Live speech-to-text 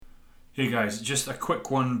Hey guys, just a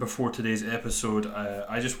quick one before today's episode.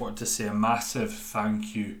 I just wanted to say a massive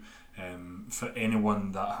thank you for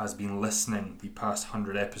anyone that has been listening the past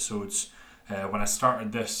 100 episodes. When I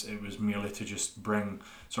started this, it was merely to just bring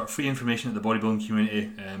sort of free information to the bodybuilding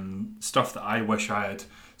community, stuff that I wish I had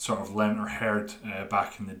sort of learnt or heard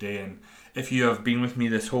back in the day. And if you have been with me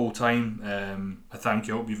this whole time, I thank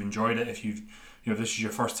you. I hope you've enjoyed it. If this is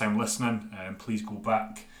your first time listening, please go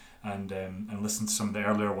back and listen to some of the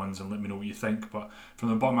earlier ones and let me know what you think. But from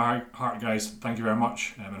the bottom of my heart, guys, thank you very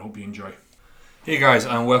much, and I hope you enjoy. Hey guys,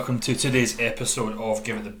 and welcome to today's episode of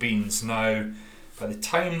Give It the Beans. Now, by the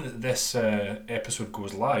time that this episode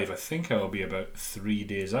goes live, I think I'll be about 3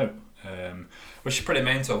 days out, which is pretty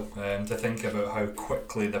mental to think about how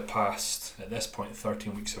quickly the past, at this point,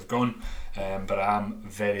 13 weeks have gone. But I am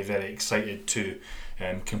very, very excited to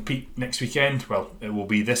compete next weekend. Well, it will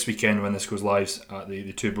be this weekend when this goes live at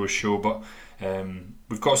the Two Bros show, but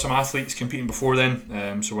we've got some athletes competing before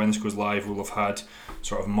then, so when this goes live we'll have had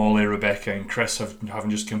sort of Molly, Rebecca and Chris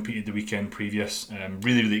having just competed the weekend previous.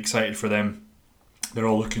 Really, really excited for them. They're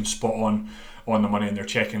all looking spot on the money in their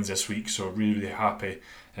check-ins this week, so really, really happy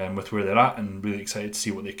with where they're at and really excited to see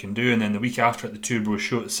what they can do. And then the week after at the Two Bros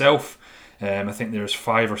show itself, I think there's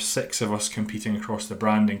 5 or 6 of us competing across the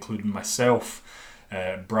brand, including myself,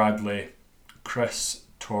 Bradley, Chris,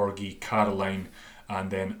 Torgy, Caroline, and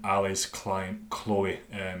then Ali's client Chloe.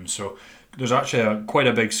 So there's actually quite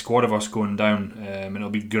a big squad of us going down, and it'll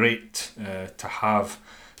be great to have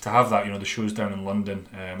that. The show's down in London.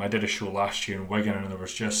 I did a show last year in Wigan, and there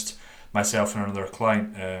was just myself and another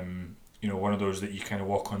client. One of those that you kind of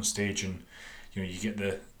walk on stage and you get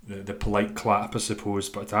the polite clap, I suppose,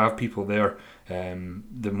 but to have people there,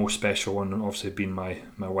 the most special one obviously being my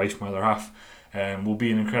wife, my other half, will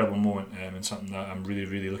be an incredible moment, and something that I'm really,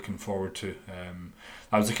 really looking forward to.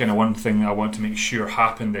 That was the kind of one thing I want to make sure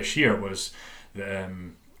happened this year, was that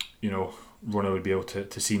Rona would be able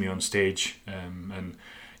to see me on stage, and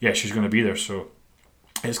yeah, she's going to be there, so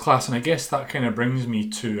it's class. And I guess that kind of brings me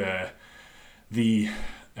to the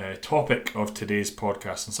topic of today's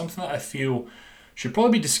podcast, and something that I feel should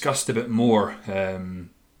probably be discussed a bit more than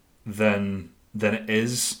it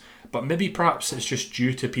is, but maybe perhaps it's just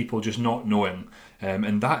due to people just not knowing,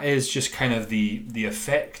 and that is just kind of the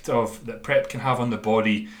effect of that prep can have on the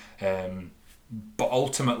body, but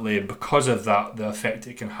ultimately because of that, the effect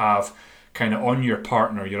it can have kind of on your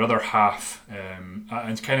partner, your other half,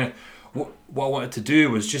 and kind of what I wanted to do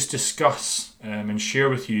was just discuss and share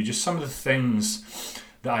with you just some of the things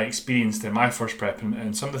that I experienced in my first prep,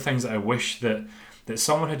 and some of the things that I wish that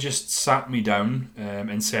someone had just sat me down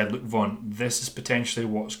and said, look, Vaughn, this is potentially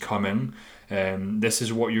what's coming. This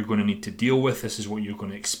is what you're going to need to deal with. This is what you're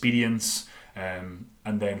going to experience. And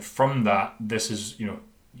then from that, this is,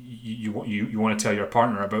 you want to tell your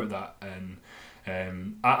partner about that.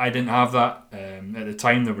 And I didn't have that. At the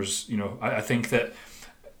time, there was, I think that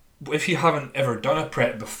if you haven't ever done a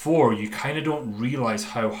prep before, you kind of don't realise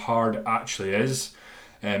how hard it actually is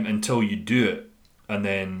until you do it. And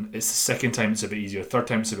then it's the second time it's a bit easier, third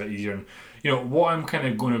time it's a bit easier. And what I'm kind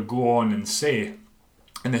of going to go on and say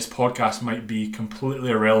in this podcast might be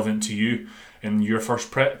completely irrelevant to you in your first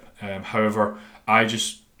prep. However,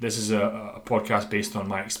 this is a podcast based on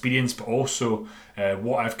my experience, but also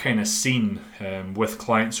what I've kind of seen with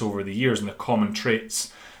clients over the years and the common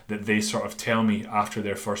traits that they sort of tell me after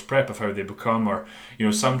their first prep of how they become. Or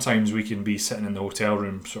sometimes we can be sitting in the hotel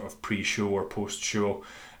room sort of pre-show or post-show,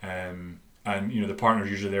 and the partner's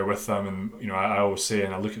usually there with them, and I always say,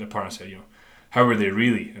 and I look at the partner and say, how were they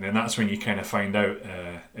really? And then that's when you kind of find out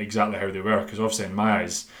exactly how they were, because obviously in my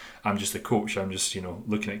eyes, I'm just the coach. I'm just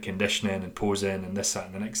looking at conditioning and posing and this, that,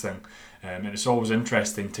 and the next thing, and it's always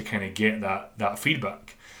interesting to kind of get that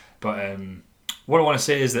feedback. But what I want to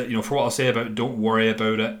say is that for what I'll say about, don't worry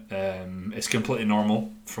about it. It's completely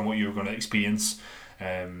normal from what you're going to experience.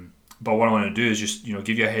 But what I want to do is just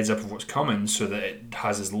give you a heads up of what's coming, so that it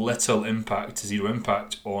has as little impact to zero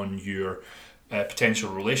impact on your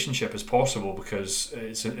potential relationship as possible, because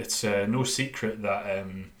it's no secret that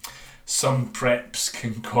some preps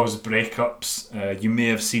can cause breakups. You may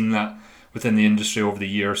have seen that within the industry over the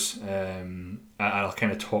years, and I'll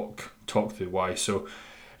kind of talk through why. So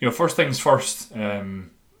first things first.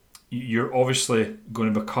 You're obviously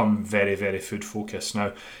going to become very, very food focused.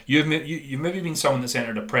 Now, you've maybe been someone that's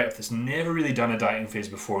entered a prep that's never really done a dieting phase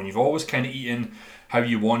before, and you've always kind of eaten how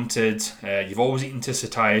you wanted. You've always eaten to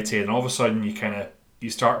satiety, and all of a sudden you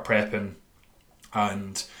start prepping,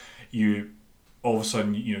 and all of a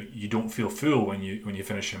sudden you don't feel full when you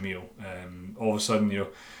finish a meal. All of a sudden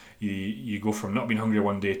you go from not being hungry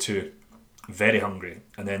one day to very hungry.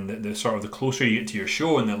 And then the sort of the closer you get to your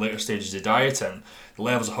show in the later stages of dieting, the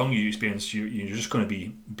levels of hunger you experience, you're just going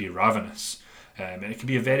to be ravenous. And it can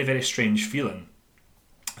be a very, very strange feeling,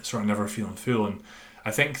 sort of never feeling full. And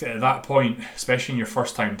I think that at that point, especially in your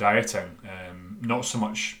first time dieting, not so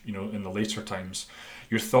much, in the later times,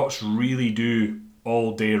 your thoughts really do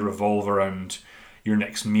all day revolve around your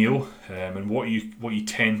next meal. And what you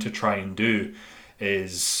tend to try and do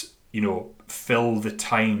is, fill the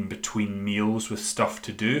time between meals with stuff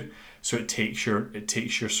to do. So it takes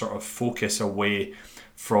your sort of focus away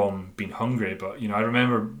from being hungry. But I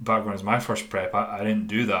remember back when it was my first prep, I didn't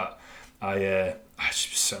do that. I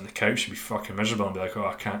just sit on the couch and be fucking miserable and be like, oh,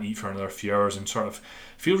 I can't eat for another few hours, and sort of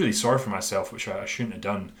feel really sorry for myself, which I shouldn't have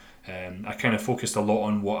done. I kind of focused a lot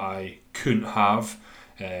on what I couldn't have,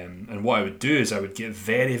 and what I would do is I would get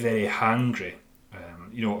very, very hangry.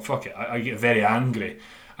 I get very angry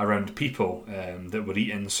around people that were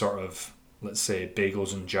eating sort of, let's say,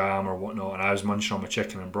 bagels and jam or whatnot, and I was munching on my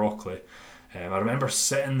chicken and broccoli. I remember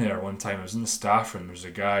sitting there one time, I was in the staff room, there was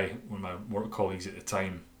a guy, one of my work colleagues at the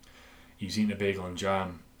time, he was eating a bagel and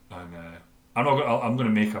jam, and I'm going to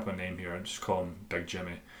make up a name here and just call him Big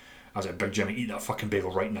Jimmy. I was like, Big Jimmy, eat that fucking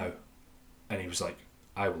bagel right now. And he was like,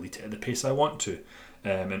 I will eat it at the pace I want to.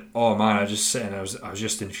 And oh man, I was just sitting, I was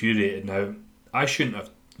just infuriated. Now, I shouldn't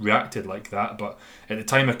have reacted like that, but at the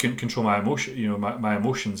time I couldn't control my emotion. My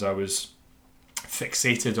emotions. I was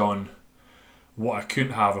fixated on what I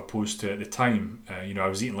couldn't have, opposed to at the time. I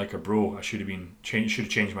was eating like a bro. I should have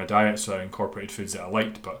changed my diet so I incorporated foods that I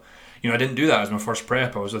liked, but I didn't do that as my first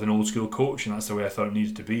prep. I was with an old school coach, and that's the way I thought it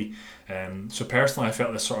needed to be. So personally, I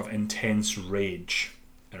felt this sort of intense rage.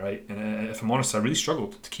 Right, and if I'm honest, I really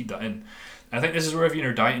struggled to keep that in. I think this is where, if you're in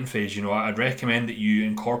your dieting phase, I'd recommend that you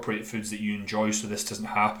incorporate foods that you enjoy so this doesn't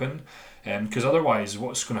happen. Because otherwise,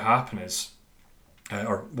 what's going to happen is,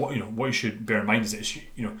 or what you should bear in mind is that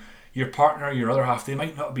your partner, your other half, they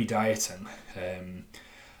might not be dieting,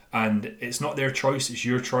 and it's not their choice, it's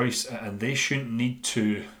your choice, and they shouldn't need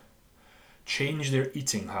to change their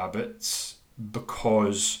eating habits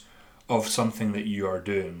because of something that you are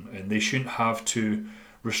doing, and they shouldn't have to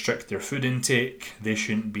restrict their food intake. They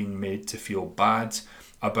shouldn't be made to feel bad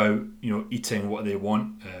about eating what they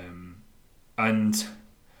want, and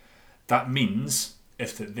that means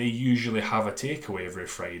if they usually have a takeaway every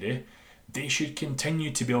Friday, they should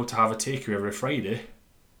continue to be able to have a takeaway every Friday,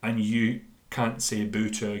 and you can't say boo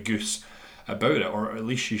to a goose about it, or at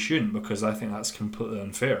least you shouldn't, because I think that's completely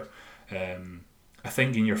unfair. I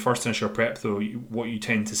think in your first initial prep though, what you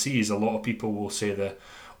tend to see is a lot of people will say that,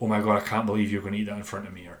 oh my god, I can't believe you're going to eat that in front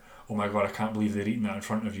of me, or oh my god, I can't believe they're eating that in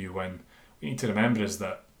front of you, when what you need to remember is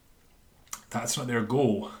that that's not their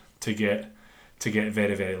goal to get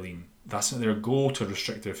very, very lean. That's not their goal to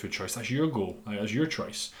restrict their food choice. That's your goal. That's your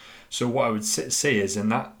choice. So what I would say is, in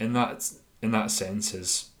that sense,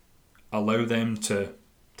 is allow them to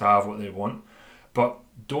have what they want, but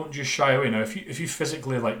don't just shy away. Now, if you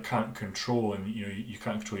physically can't control, and you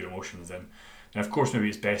can't control your emotions, then of course maybe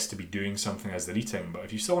it's best to be doing something as they're eating. But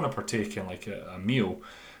if you still want to partake in a meal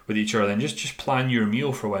with each other, then just plan your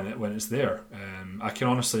meal for when it's there. I can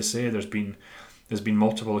honestly say there's been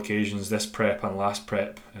multiple occasions this prep and last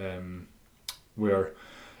prep where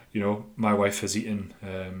my wife has eaten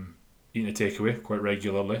a takeaway quite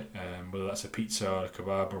regularly, whether that's a pizza or a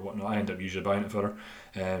kebab or whatnot. I end up usually buying it for her,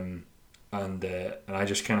 and I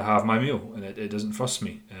just kind of have my meal, and it doesn't fuss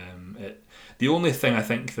me. The only thing I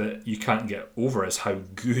think that you can't get over is how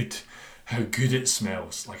good it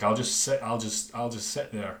smells. Like I'll just sit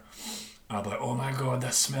there, and I'll be like, oh my god,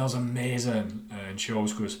 this smells amazing, and she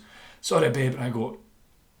always goes, sorry babe, and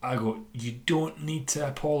I go, you don't need to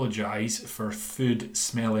apologise for food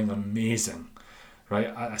smelling amazing,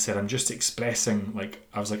 right? I said, I'm just expressing,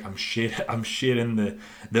 I'm sharing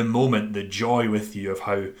the moment, the joy with you of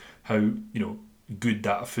how good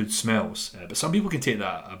that food smells. But some people can take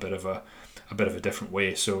that a bit of a different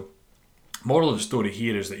way. So moral of the story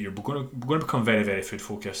here is that you're going to become very, very food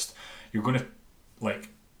focused. You're going to,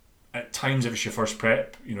 at times, if it's your first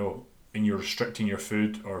prep, and you're restricting your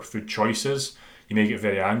food or food choices, you may get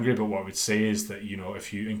very angry. But what I would say is that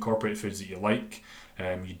if you incorporate foods that you like,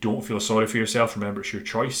 you don't feel sorry for yourself. Remember, it's your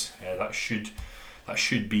choice. That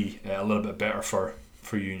should be a little bit better for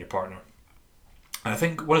you and your partner. And I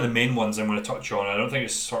think one of the main ones I'm going to touch on, I don't think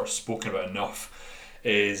it's sort of spoken about enough,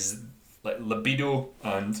 is libido,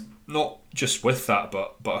 and not just with that,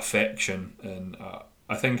 but affection. And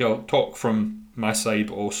I think I'll talk from my side,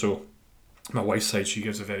 but also my wife's side. She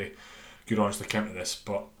gives a very good, honest account of this.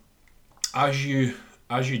 But as you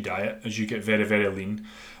as you diet, as you get very, very lean,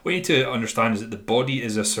 what you need to understand is that the body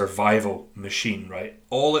is a survival machine, right?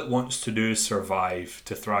 All it wants to do is survive,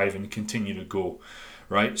 to thrive and continue to go,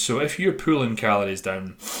 right? So if you're pulling calories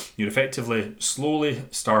down, you're effectively slowly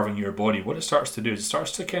starving your body. What it starts to do is it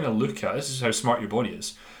starts to kind of look at, this is how smart your body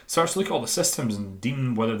is, it starts to look at all the systems and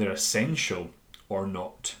deem whether they're essential or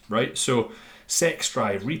not, right? So sex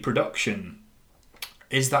drive, reproduction,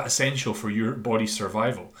 is that essential for your body's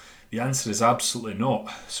survival? The answer is absolutely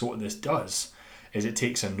not. So what this does is it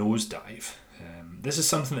takes a nosedive. This is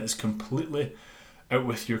something that is completely out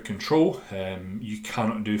with your control. You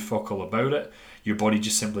cannot do fuck all about it. Your body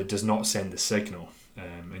just simply does not send the signal,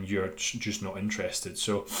 and you're just not interested.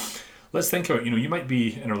 So let's think about, you might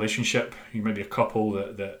be in a relationship, you might be a couple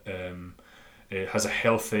that has a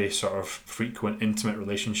healthy sort of frequent intimate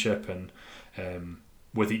relationship and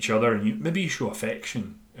with each other, and maybe you show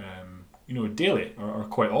affection daily or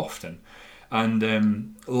quite often,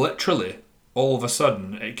 and literally all of a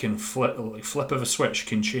sudden it can flip of a switch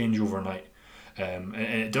can change overnight, and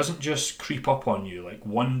it doesn't just creep up on you. Like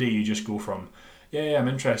one day you just go from I'm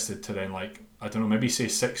interested to then, like, I don't know, maybe say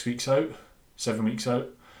 6 weeks out, 7 weeks out,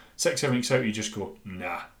 6-7 weeks out, you just go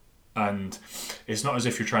nah. And it's not as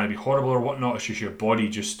if you're trying to be horrible or whatnot, it's just your body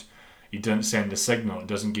you didn't send a signal. It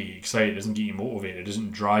doesn't get you excited, it doesn't get you motivated, it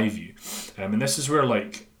doesn't drive you. And this is where,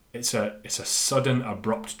 like, it's a sudden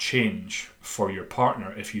abrupt change for your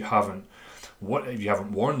partner if you haven't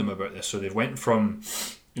warned them about this. So they've went from,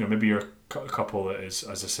 maybe you're a couple that is,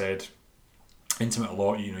 as I said, intimate a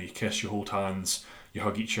lot, you kiss, you hold hands, you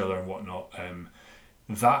hug each other and whatnot.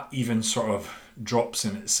 That even sort of drops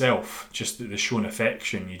in itself, just the shown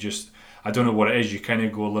affection. I don't know what it is, you kind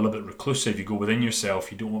of go a little bit reclusive, you go within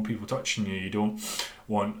yourself, you don't want people touching you, you don't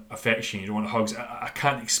want affection, you don't want hugs. I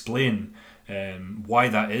can't explain why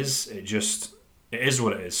that is. It is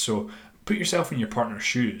what it is. So put yourself in your partner's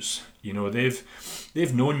shoes.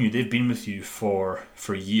 They've known you, they've been with you for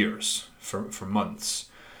years, for months.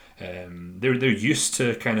 They're used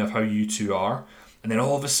to kind of how you two are, and then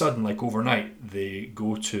all of a sudden, like overnight, they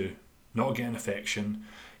go to not getting affection.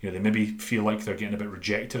 They maybe feel like they're getting a bit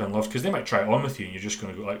rejected and loved, because they might try it on with you and you're just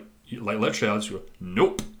going to go like literally, I'll just go,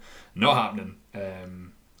 nope, not happening.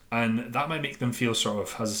 And that might make them feel sort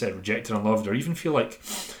of, as I said, rejected and loved, or even feel like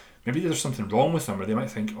maybe there's something wrong with them, or they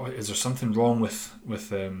might think, oh, is there something wrong with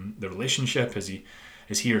the relationship? Is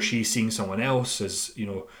he or she seeing someone else?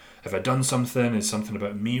 Have I done something? Is something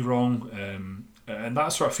about me wrong? And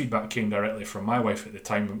that sort of feedback came directly from my wife at the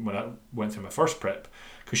time when I went through my first prep,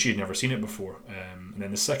 because she had never seen it before. And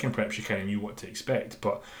then the second prep, she kind of knew what to expect.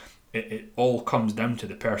 But it all comes down to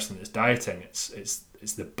the person that's dieting. It's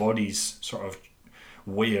the body's sort of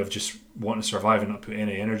way of just wanting to survive and not put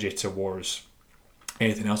any energy towards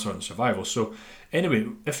anything else other than survival. So anyway,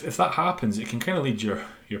 if that happens, it can kind of lead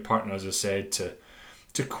your partner, as I said,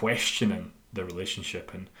 to questioning the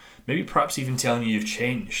relationship, and maybe perhaps even telling you you've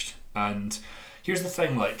changed. And here's the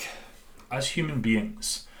thing, like, as human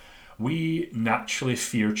beings, we naturally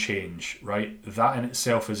fear change, right? That in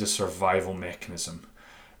itself is a survival mechanism,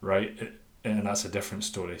 right? And that's a different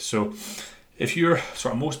story. So if your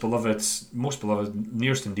sort of most beloved,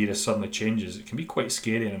 nearest and dearest suddenly changes, it can be quite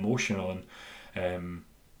scary and emotional, and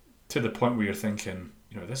to the point where you're thinking,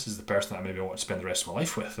 this is the person that maybe I want to spend the rest of my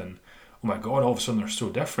life with, and oh my god, all of a sudden they're so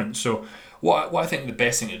different. So what I think the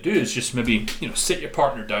best thing to do is just maybe, sit your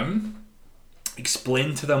partner down,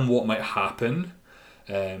 explain to them what might happen,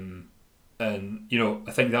 and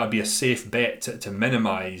I think that would be a safe bet to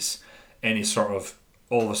minimise any sort of,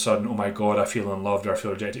 all of a sudden, oh my god, I feel unloved or I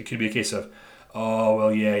feel rejected. It could be a case of, oh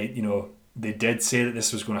well, yeah, they did say that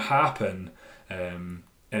this was going to happen, and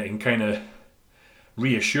it can kind of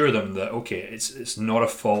reassure them that, okay, it's not a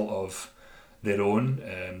fault of their own.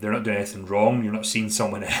 They're not doing anything wrong. You're not seeing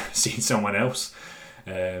someone else.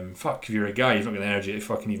 Fuck, if you're a guy, you've not got the energy to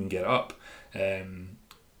fucking even get up,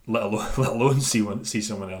 let alone see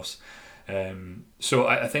someone else. So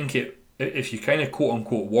I think if you kind of quote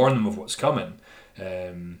unquote warn them of what's coming,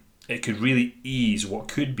 it could really ease what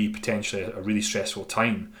could be potentially a really stressful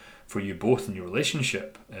time for you both in your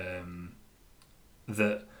relationship.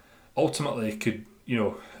 That ultimately could,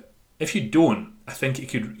 if you don't, I think it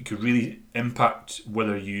could really impact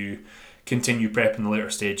whether you continue prep in the later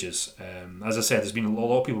stages. As I said, there's been a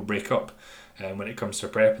lot of people break up when it comes to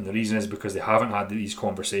prep, and the reason is because they haven't had these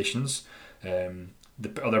conversations.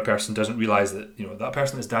 The other person doesn't realise that that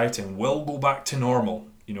person that's dieting will go back to normal.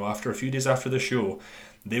 After a few days after the show,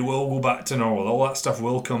 they will go back to normal. All that stuff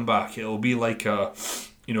will come back. It'll be like my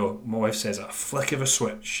wife says, a flick of a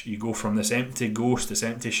switch. You go from this empty ghost, this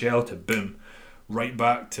empty shell, to boom, right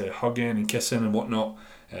back to hugging and kissing and whatnot.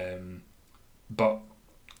 But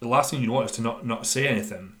the last thing you want is to not say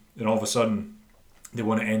anything, and all of a sudden they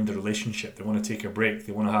want to end the relationship, they want to take a break,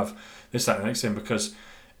 they want to have this, that, and the next thing, because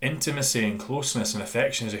intimacy and closeness and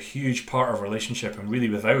affection is a huge part of a relationship, and really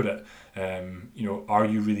without it, are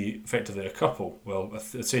you really effectively a couple? Well,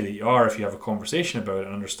 I'd say that you are if you have a conversation about it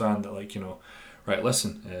and understand that, like, right,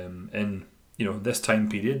 listen, in this time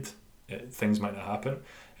period, things might not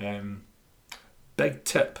happen. Big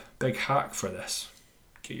tip, big hack for this: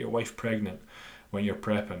 get your wife pregnant when you're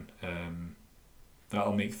prepping.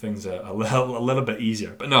 That'll make things a little bit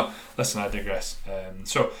easier. But no, listen, I digress.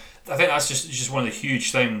 So I think that's just one of the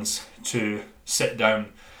huge things to sit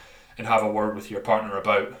down and have a word with your partner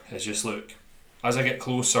about, is just, look, as I get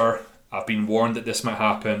closer, I've been warned that this might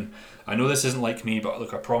happen. I know this isn't like me, but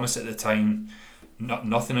look, I promised at the time,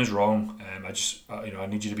 nothing is wrong. I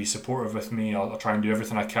need you to be supportive with me. I'll try and do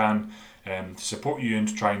everything I can to support you and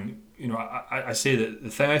to try and, I say that the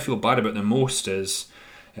thing I feel bad about the most is,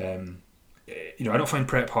 I don't find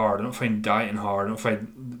prep hard. I don't find dieting hard.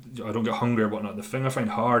 I don't get hungry or whatnot. The thing I find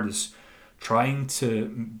hard is trying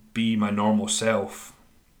to be my normal self,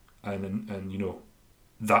 and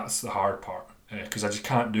that's the hard part, because I just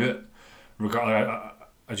can't do it.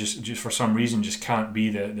 I just for some reason just can't be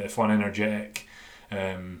the fun, energetic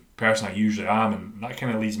person I usually am, and that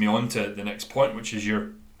kind of leads me on to the next point, which is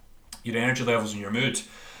your energy levels and your mood.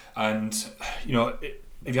 And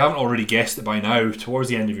if you haven't already guessed it by now, towards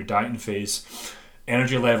the end of your dieting phase,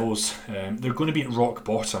 energy levels, they're going to be at rock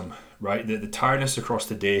bottom, right? The tiredness across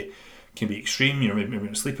the day can be extreme. Maybe you're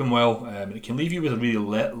not sleeping well, and it can leave you with a really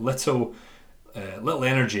little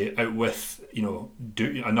energy out with, do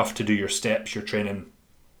enough to do your steps, your training,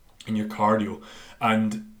 and your cardio.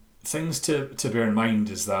 And things to bear in mind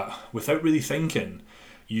is that without really thinking,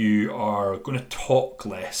 you are going to talk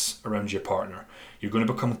less around your partner. You're going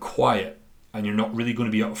to become quiet, and you're not really going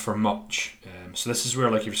to be up for much. So this is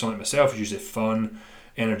where, like, if you're someone like myself, who's usually fun,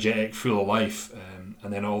 energetic, full of life,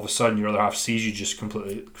 and then all of a sudden your other half sees you just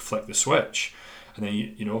completely flick the switch, and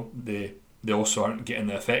then they also aren't getting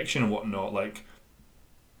the affection and whatnot. Like,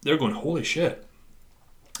 they're going, holy shit,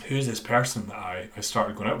 who's this person that I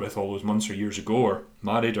started going out with all those months or years ago, or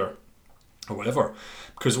married or whatever?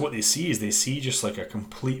 Because what they see is just like a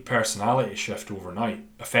complete personality shift overnight,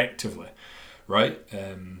 effectively, right?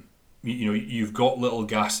 You've got little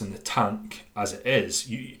gas in the tank as it is.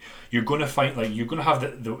 You're going to find, like, you're going to have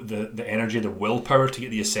the energy, the willpower to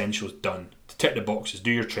get the essentials done, to tick the boxes,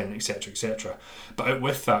 do your training, etc., etc. But out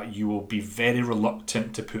with that, you will be very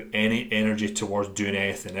reluctant to put any energy towards doing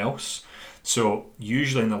anything else. So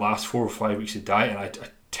usually in the last 4 or 5 weeks of diet, I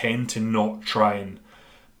tend to not try and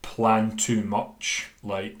plan too much,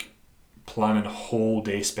 like planning a whole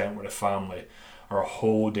day spent with a family, or a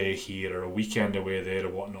whole day here, or a weekend away there, or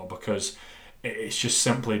whatnot, because it's just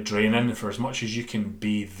simply draining. For as much as you can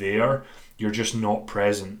be there, you're just not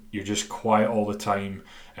present. You're just quiet all the time.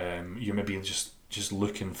 You're maybe just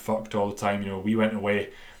looking fucked all the time. We went away,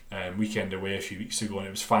 weekend away a few weeks ago, and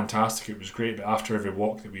it was fantastic. It was great, but after every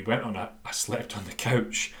walk that we went on, I slept on the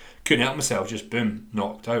couch. Couldn't help myself. Just boom,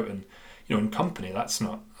 knocked out. And in company, that's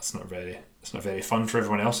not very fun for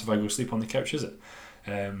everyone else if I go sleep on the couch, is it?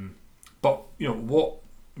 But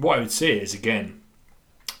what I would say is, again,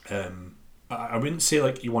 I wouldn't say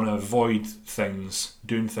like you want to avoid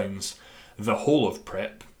doing things the whole of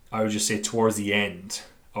prep. I would just say towards the end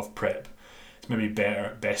of prep, it's maybe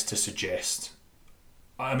best to suggest.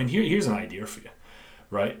 I mean, here's an idea for you,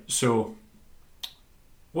 right? So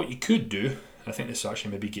what you could do, I think this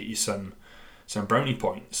actually maybe get you some brownie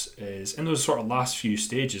points, is in those sort of last few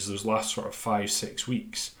stages, those last sort of 5-6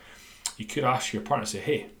 weeks, you could ask your partner, say,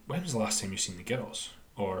 hey, when was the last time you seen the girls?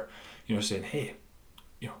 Or, saying, hey,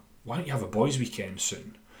 why don't you have a boys' weekend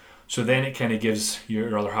soon? So then it kind of gives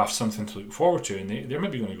your other half something to look forward to, and they're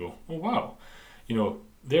maybe going to go, oh wow,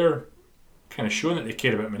 they're kind of showing that they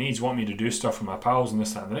care about my needs, want me to do stuff for my pals and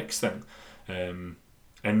this, that, and the next thing,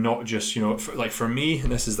 and not just, for me,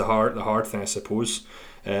 and this is the hard thing, I suppose.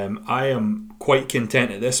 I am quite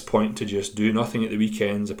content at this point to just do nothing at the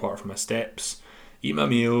weekends apart from my steps, eat my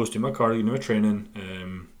meals, do my cardio, do my training,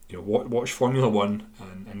 watch Formula 1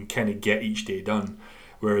 and kind of get each day done.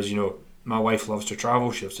 Whereas, my wife loves to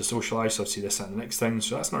travel, she loves to socialise, so I'll see this and the next thing,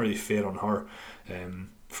 so that's not really fair on her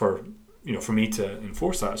for me to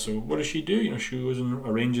enforce that. So what does she do? She goes and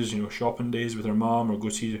arranges, shopping days with her mum, or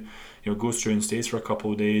goes through and stays for a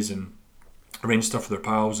couple of days and arrange stuff with her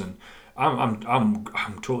pals, and I'm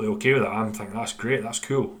totally okay with that. I'm thinking that's great, that's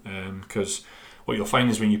cool, because what you'll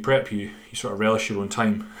find is when you prep, you sort of relish your own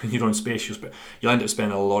time and your own space. You'll end up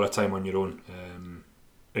spending a lot of time on your own.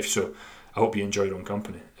 If so, I hope you enjoy your own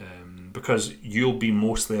company, because you'll be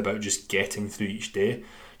mostly about just getting through each day.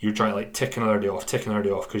 you're trying to like tick another day off,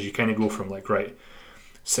 because you kind of go from like, right,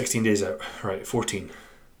 16 days out, right, 14,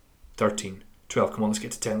 13, 12, come on, let's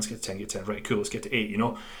get to 10, get to 10, right, cool, let's get to 8, you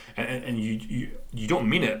know, and you don't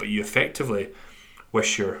mean it, but you effectively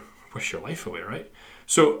wish your life away, right?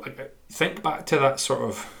 So think back to that sort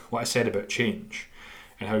of what I said about change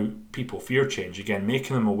and how people fear change. Again,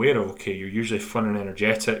 making them aware of, okay, you're usually fun and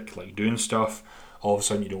energetic, like doing stuff. All of a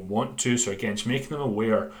sudden you don't want to. So again, just making them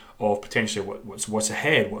aware of potentially what's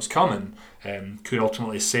ahead, what's coming, could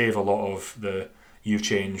ultimately save a lot of the you've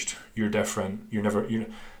changed, you're different, you're never.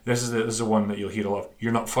 This is the one that you'll hear a lot of.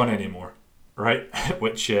 You're not fun anymore, right?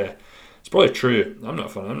 Which it's probably true. I'm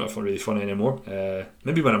not really fun anymore.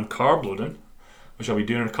 Maybe when I'm carb loading, which I'll be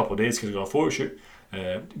doing in a couple of days because I've got a photo shoot.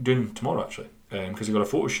 Doing tomorrow actually, because I've got a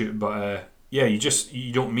photo shoot. But yeah,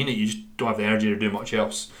 you don't mean it. You just don't have the energy to do much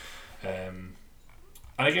else. And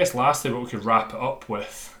I guess lastly, what we could wrap it up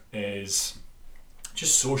with is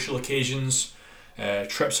just social occasions,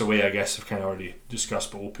 trips away. I guess I've kind of already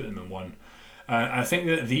discussed, but we'll put them in one. And I think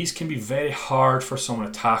that these can be very hard for someone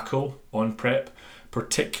to tackle on prep,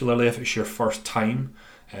 particularly if it's your first time.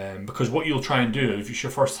 Because what you'll try and do, if it's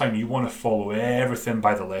your first time, you want to follow everything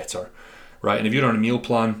by the letter, right? And if you're on a meal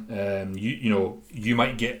plan, you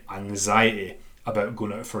might get anxiety about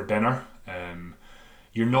going out for dinner.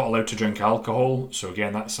 You're not allowed to drink alcohol, so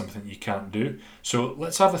again, that's something you can't do. So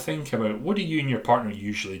let's have a think about, what do you and your partner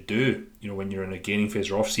usually do, when you're in a gaining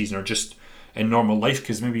phase or off season, or just in normal life,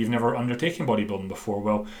 because maybe you've never undertaken bodybuilding before.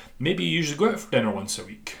 Well, maybe you usually go out for dinner once a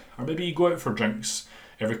week, or maybe you go out for drinks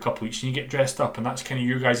every couple of weeks and you get dressed up, and that's kind of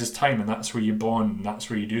your guys' time, and that's where you bond, and that's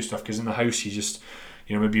where you do stuff. Because in the house you just,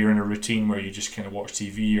 maybe you're in a routine where you just kind of watch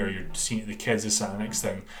TV, or you're seeing the kids, this, that, and the next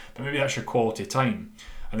thing, but maybe that's your quality time.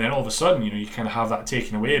 And then all of a sudden, you kind of have that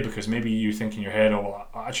taken away, because maybe you think in your head, oh,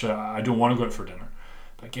 well, actually I don't want to go out for dinner.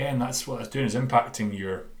 But again, that's what it's doing, is impacting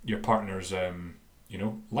your partner's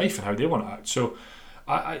life and how they want to act. So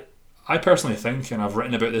I personally think, and I've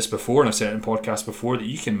written about this before, and I've said it in podcasts before, that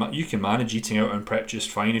you can manage eating out and prep just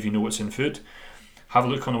fine if you know what's in food. Have a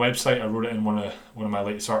look on the website. I wrote it in one of my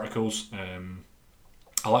latest articles.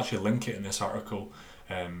 I'll actually link it in this article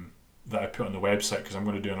that I put on the website, because I'm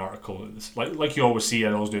going to do an article like you always see.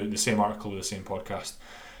 I always do the same article with the same podcast.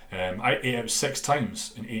 I ate out 6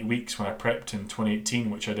 times in 8 weeks when I prepped in 2018,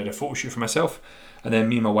 which I did a photo shoot for myself, and then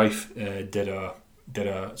me and my wife did a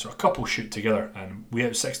sort of couple shoot together, and we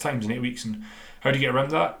ate 6 times in 8 weeks. And how do you get around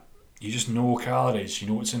that? You just know calories, you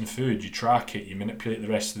know what's in food, you track it, you manipulate the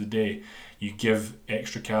rest of the day, you give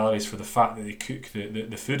extra calories for the fat that they cook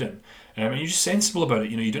the food in, and you're just sensible about it.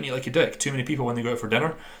 You don't eat like a dick. Too many people, when they go out for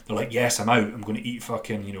dinner, they're like, yes, I'm out, I'm going to eat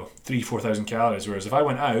fucking 3,000-4,000 calories, whereas if I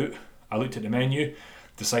went out, I looked at the menu,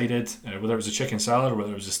 decided whether it was a chicken salad or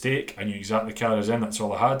whether it was a steak, I knew exactly the calories in, that's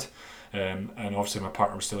all I had. And obviously my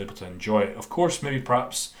partner was still able to enjoy it. Of course, maybe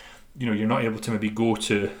perhaps you're not able to maybe go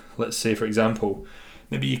to, let's say for example,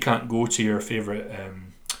 maybe you can't go to your favourite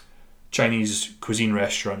Chinese cuisine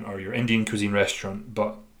restaurant or your Indian cuisine restaurant,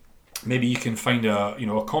 but maybe you can find a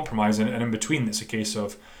compromise, and in between it's a case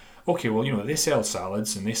of, okay, well, they sell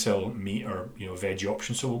salads and they sell meat or veggie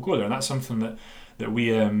options, so we'll go there. And that's something that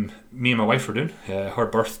we me and my wife are doing. Her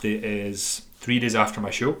birthday is 3 days after my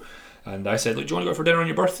show, and I said, look, do you want to go out for dinner on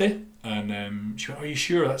your birthday? And she went, are you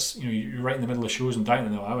sure? That's you're right in the middle of shows and dieting.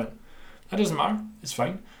 And I went, that doesn't matter, it's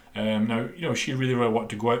fine. Now she really wanted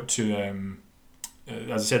to go out to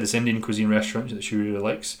as I said, this Indian cuisine restaurant that she really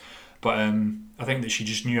likes, but I think that she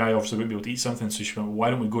just knew I obviously wouldn't be able to eat something, so she went, well, why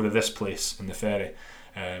don't we go to this place in the ferry?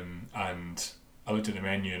 And I looked at the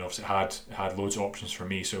menu, and obviously it had loads of options for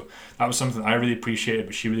me, so that was something I really appreciated,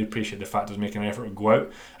 but she really appreciated the fact I was making an effort to go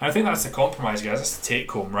out. And I think that's the compromise, guys. That's the take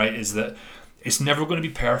home, right? Is that it's never going to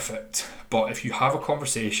be perfect, but if you have a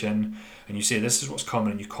conversation and you say this is what's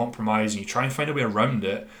coming, and you compromise and you try and find a way around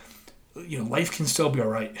it, life can still be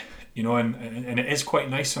alright. And it is quite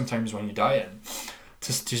nice sometimes when you're dieting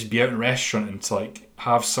to just be out in a restaurant and to like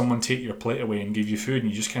have someone take your plate away and give you food, and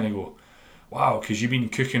you just kind of go, wow, because you've been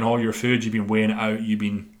cooking all your food, you've been weighing it out, you've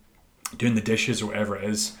been doing the dishes or whatever it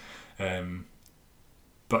is. But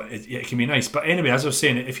it can be nice. But anyway, as I was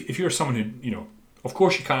saying, if you're someone who, of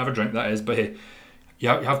course you can't have a drink, that is, but hey, you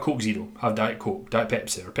have Coke Zero, have Diet Coke, Diet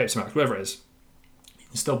Pepsi, or Pepsi Max, whatever it is. You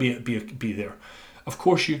can still be there. Of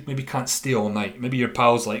course you maybe can't stay all night. Maybe your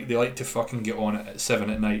pals they like to fucking get on it at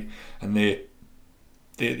 7 at night, and they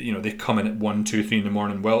come in at 1, 2, 3 in the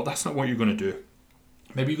morning. Well, that's not what you're going to do.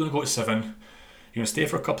 Maybe you're going to go at 7, you're going to stay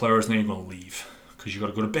for a couple of hours, and then you're going to leave because you've got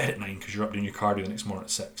to go to bed at 9 because you're up doing your cardio the next morning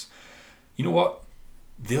at 6. You know what?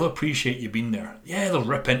 They'll appreciate you being there. Yeah, they'll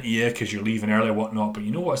rip into you because you're leaving early or whatnot, but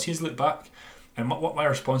you know what? As soon as I look back, and what my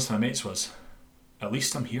response to my mates was, at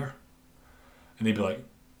least I'm here. And they'd be like,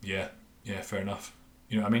 yeah, fair enough.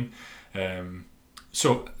 You know what I mean?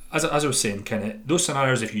 So as I was saying, kind of those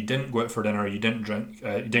scenarios, if you didn't go out for dinner, you didn't drink,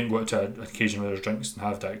 you didn't go out to an occasion where there's drinks and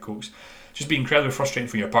have Diet Cokes, just be incredibly frustrating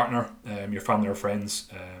for your partner, your family or friends.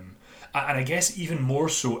 And I guess even more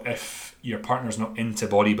so if your partner's not into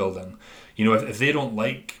bodybuilding. You know, if they don't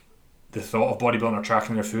like the thought of bodybuilding or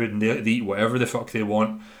tracking their food and they eat whatever the fuck they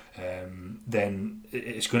want, then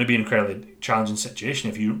it's going to be an incredibly challenging situation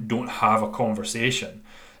if you don't have a conversation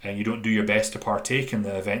and you don't do your best to partake in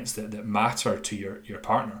the events that matter to your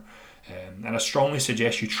partner. And I strongly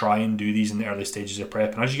suggest you try and do these in the early stages of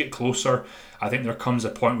prep. And as you get closer, I think there comes a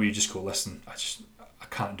point where you just go, listen, I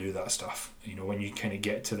can't do that stuff. You know, when you kind of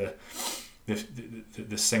get to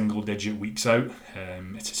the single digit weeks out,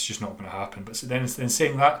 it's just not going to happen. But then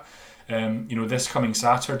saying that, you know, this coming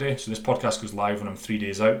Saturday, so this podcast goes live when I'm 3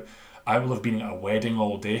 days out, I will have been at a wedding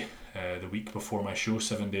all day the week before my show,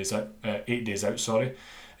 8 days out, sorry.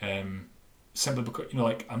 Simply because, you know,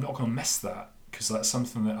 like, I'm not going to miss that, because that's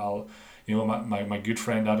something that I'll, you know, my good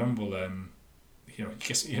friend Adam will, you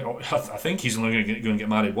know, I think he's only going to get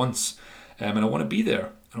married once, and I want to be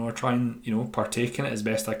there, and I want to try and, you know, partake in it as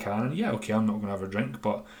best I can. And yeah, okay, I'm not going to have a drink,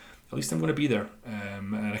 but at least I'm going to be there,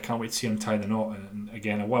 and I can't wait to see him tie the knot. And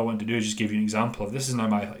again, what I want to do is just give you an example of this is now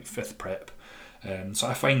my fifth prep, so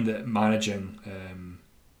I find that managing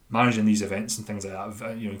these events and things like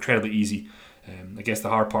that, you know, incredibly easy. I guess the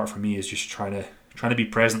hard part for me is just trying to be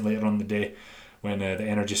present later on in the day when the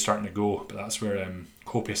energy's starting to go. But that's where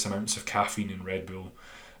copious amounts of caffeine and Red Bull,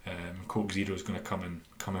 Coke Zero is going to come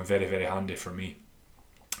in very, very handy for me.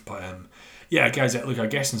 But yeah, guys, look, I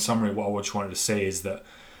guess in summary, what I just wanted to say is that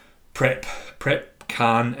prep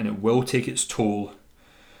can and it will take its toll,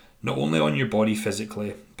 not only on your body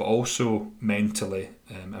physically, but also mentally,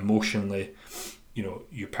 emotionally. You know,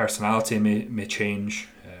 your personality may change,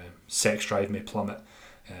 sex drive may plummet.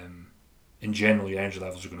 In general, your energy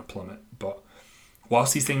levels are going to plummet. But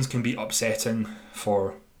whilst these things can be upsetting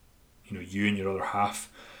for, you know, you and your other half,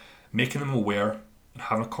 making them aware and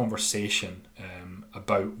having a conversation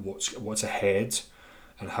about what's ahead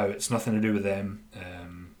and how it's nothing to do with them,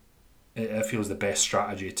 I feel is the best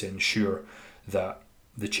strategy to ensure that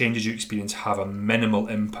the changes you experience have a minimal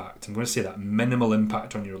impact. I'm going to say that, minimal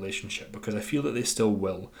impact on your relationship, because I feel that they still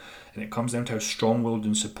will. And it comes down to how strong-willed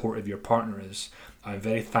and supportive your partner is. I'm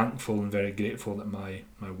very thankful and very grateful that my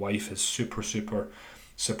wife is super, super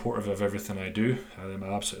supportive of everything I do. I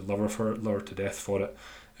absolutely love her to death for it,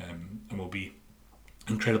 and will be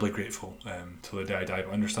incredibly grateful till the day I die.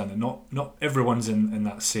 But I understand that not everyone's in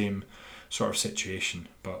that same sort of situation.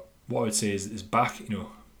 But what I would say is back in your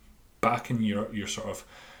sort of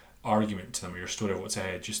argument to them, or your story of what's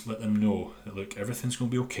ahead, just let them know that, look, everything's going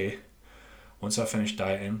to be okay. Once I finish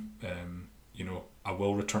dieting, you know, I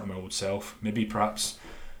will return to my old self. Maybe perhaps,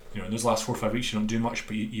 you know, in those last 4 or 5 weeks you don't do much,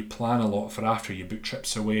 but you plan a lot for after. You book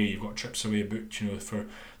trips away, you've got trips away booked, you know, for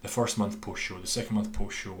the first month post-show, the second month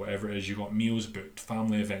post-show, whatever it is. You've got meals booked,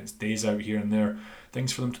 family events, days out here and there,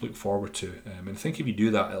 things for them to look forward to. And I think if you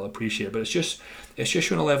do that, they'll appreciate it. But it's just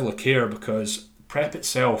showing a level of care, because prep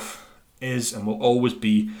itself is and will always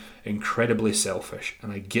be incredibly selfish,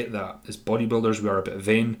 and I get that. As bodybuilders, we are a bit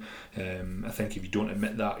vain. I think if you don't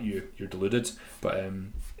admit that, you're deluded. But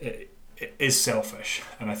it is selfish,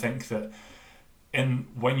 and I think that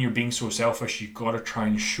when you're being so selfish, you've got to try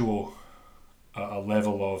and show a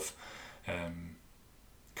level of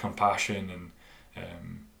compassion and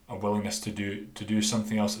a willingness to do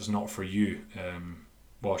something else that's not for you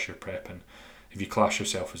whilst you're prepping, if you class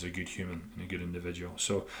yourself as a good human and a good individual.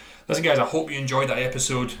 So listen, guys, I hope you enjoyed that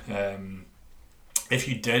episode. If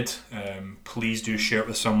you did, please do share it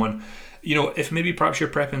with someone. You know, if maybe perhaps you're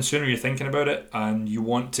prepping soon, or you're thinking about it and you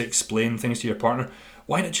want to explain things to your partner,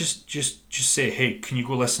 why not just say, hey, can you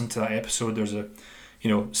go listen to that episode? There's a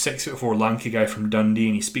 6'4" lanky guy from Dundee,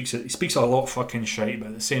 and he speaks a lot of fucking shite, but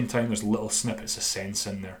at the same time there's little snippets of sense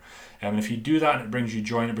in there. And if you do that and it brings you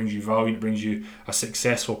joy and it brings you value and it brings you a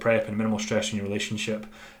successful prep and minimal stress in your relationship,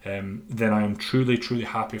 then I am truly, truly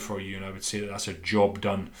happy for you, and I would say that that's a job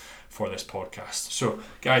done for this podcast. So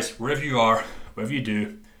guys, wherever you are, whatever you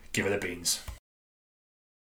do, give it the beans.